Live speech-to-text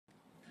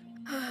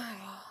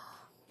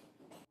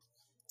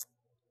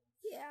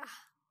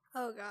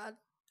Oh god.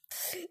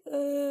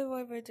 Why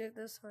am I doing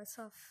this to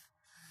myself?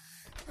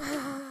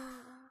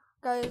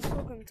 Guys,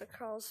 welcome to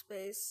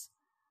crawlspace.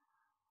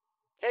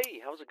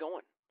 Hey, how's it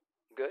going?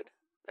 Good?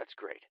 That's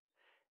great.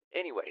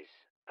 Anyways,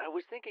 I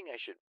was thinking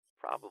I should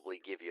probably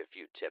give you a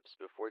few tips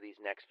before these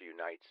next few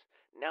nights,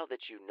 now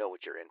that you know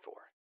what you're in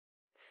for.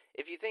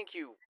 If you think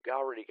you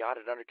already got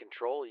it under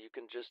control, you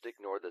can just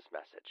ignore this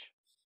message.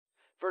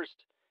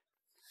 First,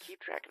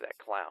 keep track of that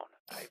clown.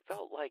 I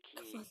felt like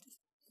he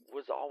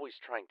was always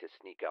trying to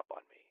sneak up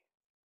on me.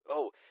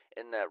 Oh,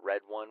 and that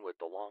red one with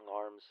the long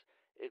arms,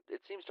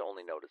 it seems to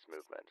only notice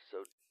movement,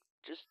 so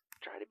just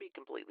try to be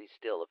completely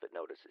still if it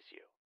notices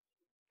you.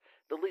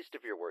 The least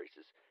of your worries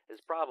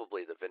is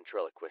probably the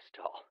ventriloquist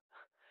doll.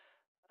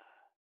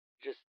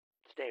 Just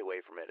stay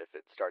away from it if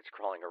it starts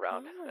crawling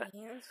around.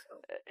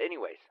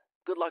 Anyways,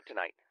 good luck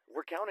tonight.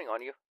 We're counting on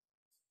you.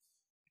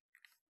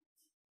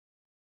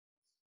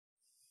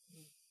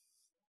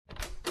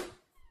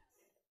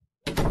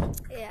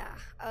 Yeah,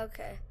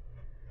 okay.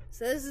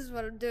 So this is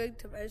what I'm doing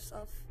to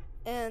myself.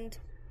 And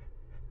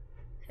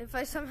if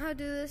I somehow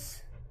do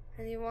this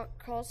and you want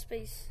crawl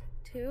space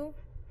too,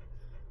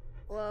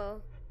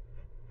 well,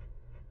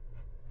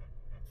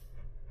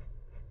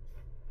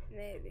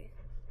 maybe.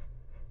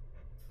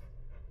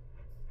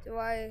 Do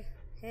I,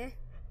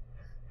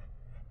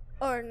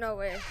 Or no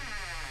way.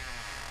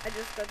 I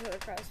just go to the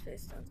crawl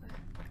space, don't I?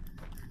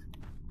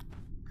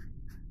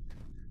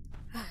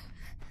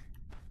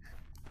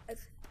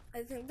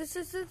 I think this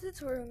is the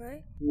tutorial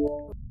night.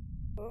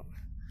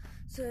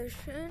 So there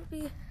shouldn't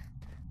be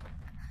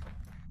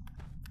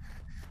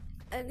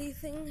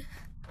anything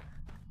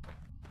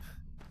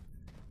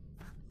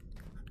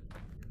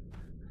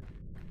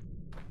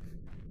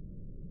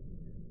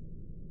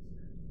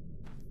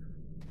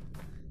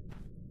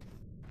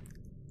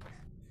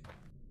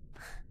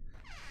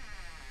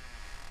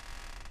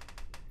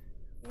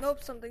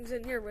Nope, something's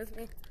in here with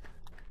me.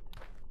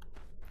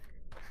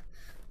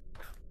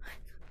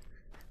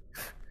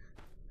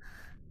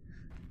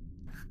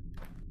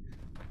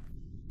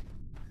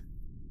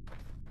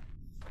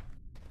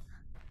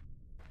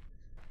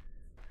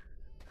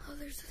 Oh,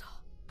 there's it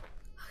all.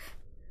 Okay.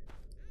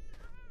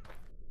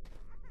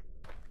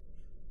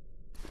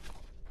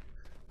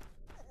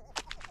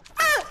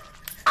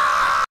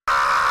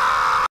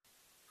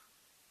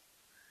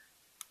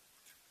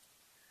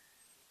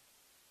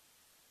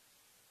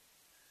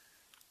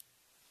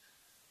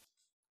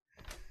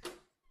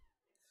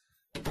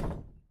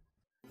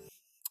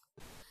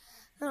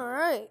 All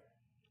right.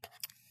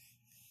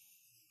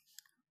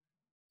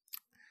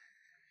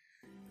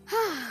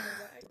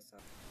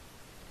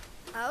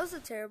 That was a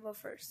terrible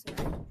first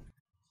night.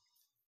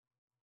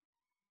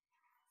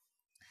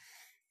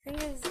 Thing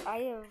is, I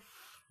have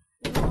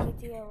no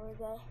idea where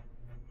the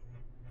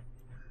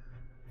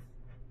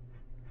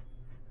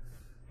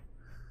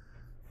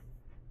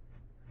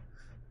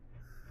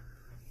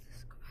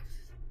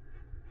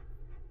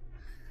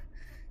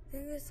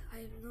thing is, I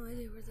have no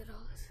idea where the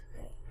doll is.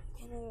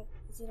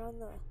 Is it on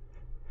the?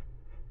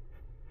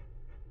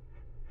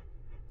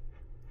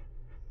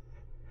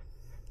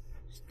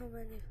 There's no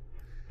menu.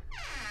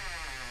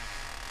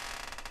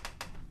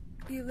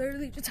 You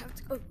literally just have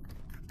to go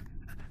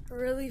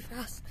really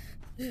fast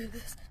to do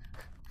this.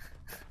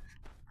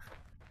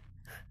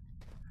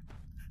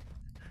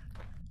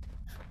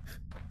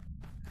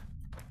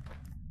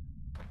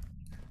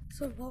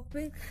 So I'm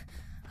hoping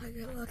I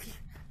get lucky.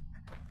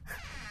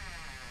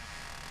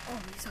 Oh,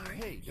 I'm sorry.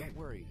 Hey, don't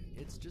worry.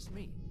 It's just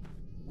me.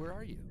 Where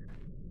are you?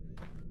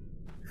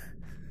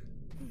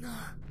 Nah.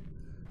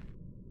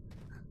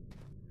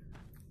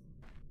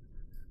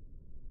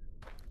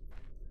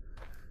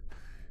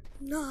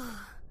 Nah.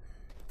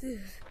 Dude.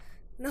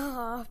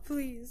 Nah,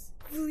 please.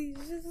 Please,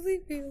 just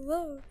leave me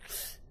alone.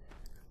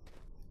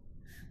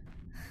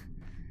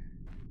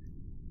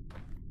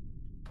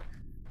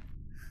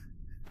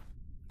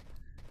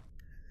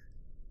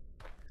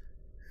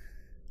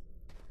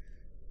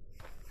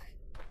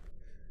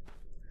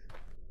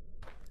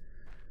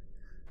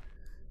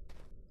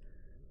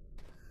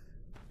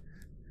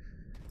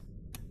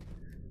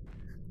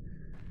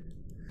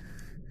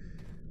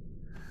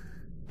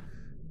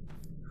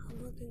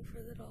 I'm looking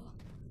for the doll.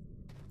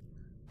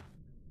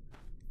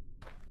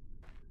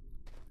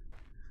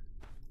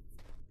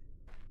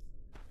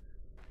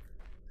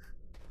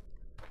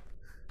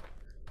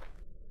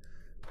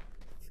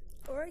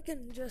 Or I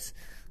can just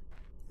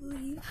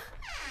leave.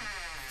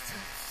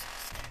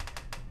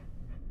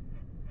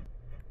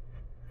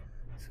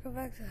 Let's go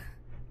back to...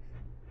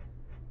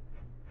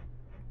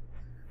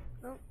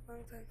 Nope,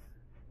 wrong thing.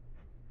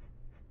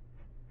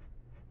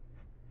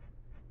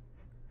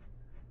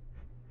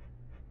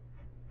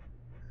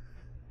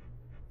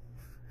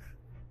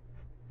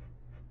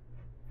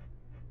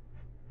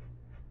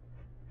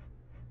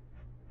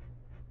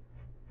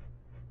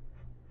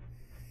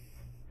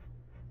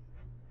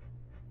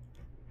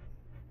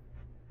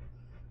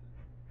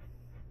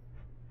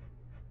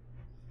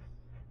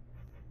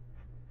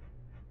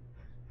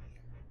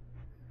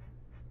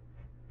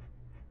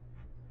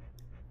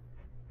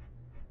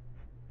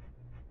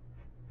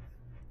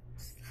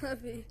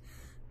 Let me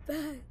back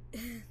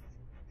in.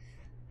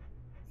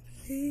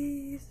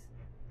 Please.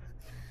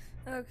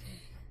 Okay.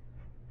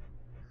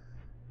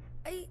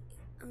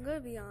 I'm gonna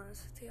be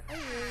honest with you. I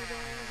really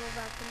don't want to go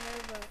back in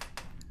there,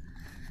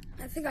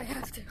 but I think I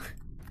have to.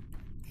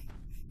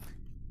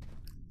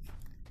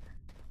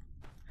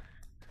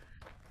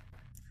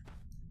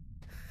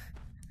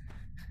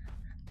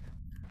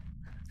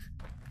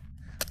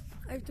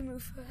 I have to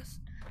move fast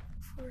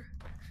before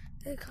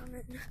they come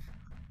in.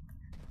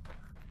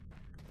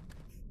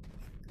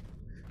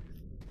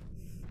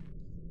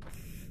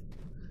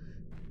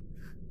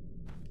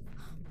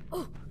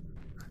 Oh!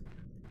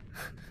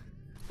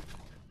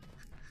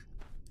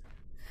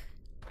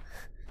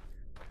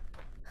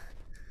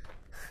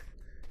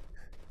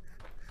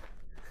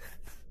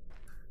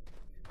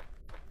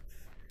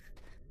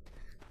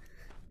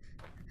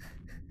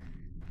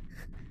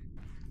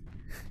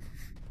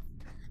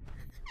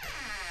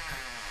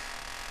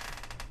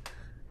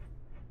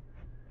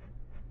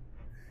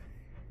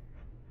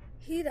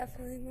 He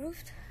definitely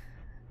moved.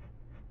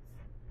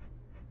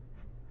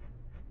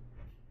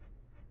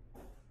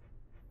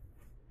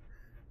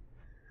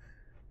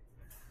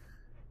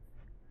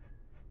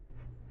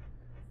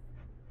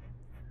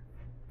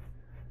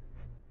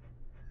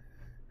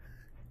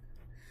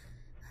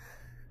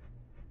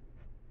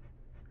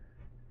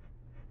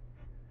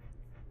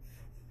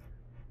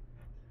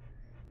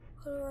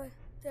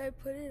 Did I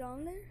put it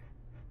on there?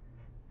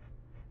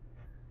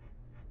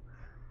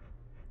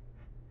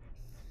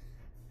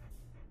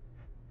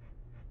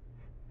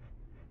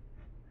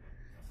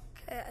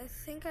 Okay, I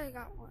think I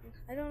got one.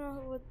 I don't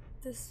know what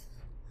this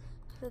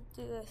could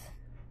do this.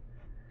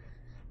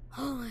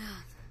 Oh my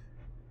god.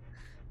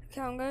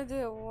 Okay, I'm gonna do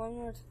it one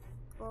more time.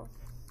 Well,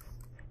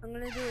 I'm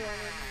gonna do it one more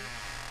time.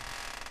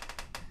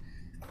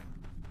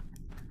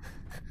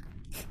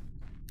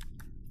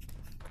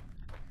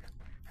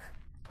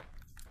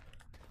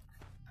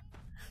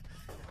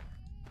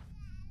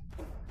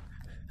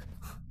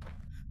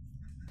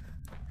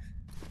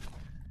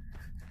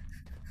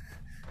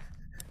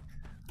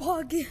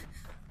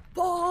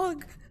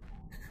 Bog!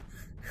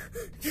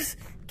 Just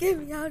get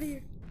me out of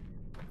here.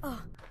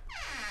 Oh.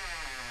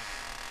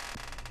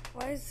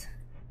 Why is...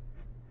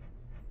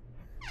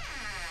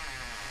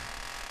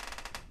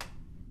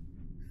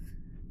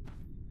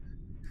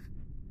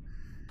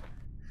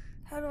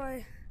 How do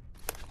I...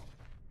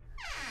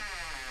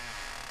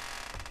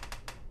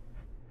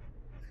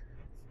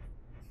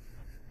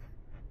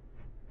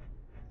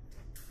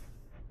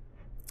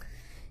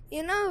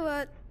 You know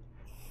what?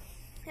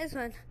 It's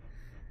fine.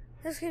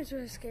 This game's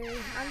really scary.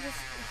 I'm just...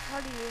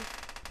 How do you...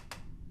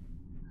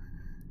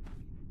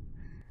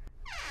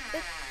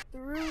 Get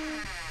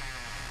through...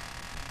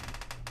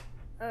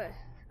 Okay,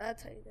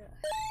 that's how you do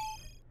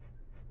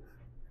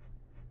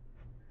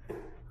it.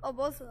 Oh,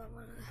 both of them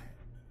are...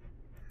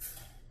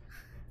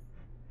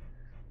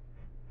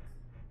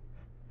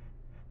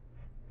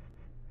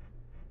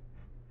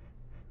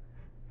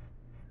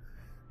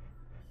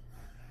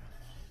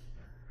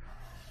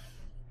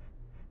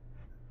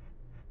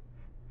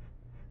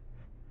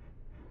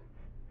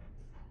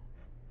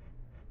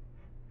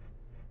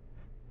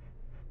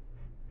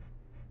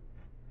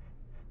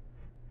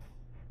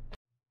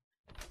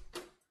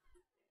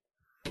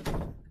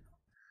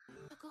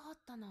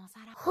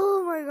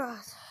 Oh my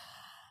god.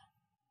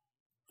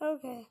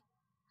 Okay.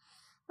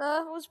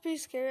 That was pretty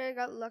scary. I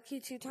got lucky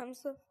 2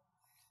 times though.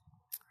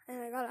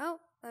 And I got out.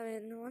 I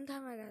mean, one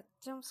time I got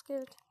jump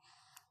scared.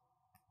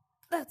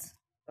 Oh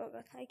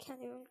god, I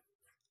can't even.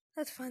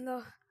 That's fine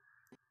though.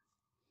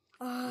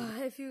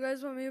 If you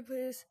guys want me to play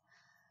this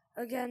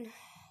again,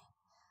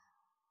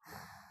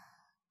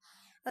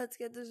 let's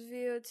get this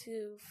video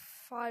to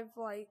 5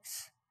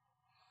 likes.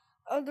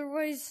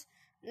 Otherwise,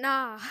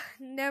 nah,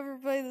 never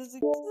play this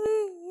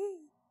again.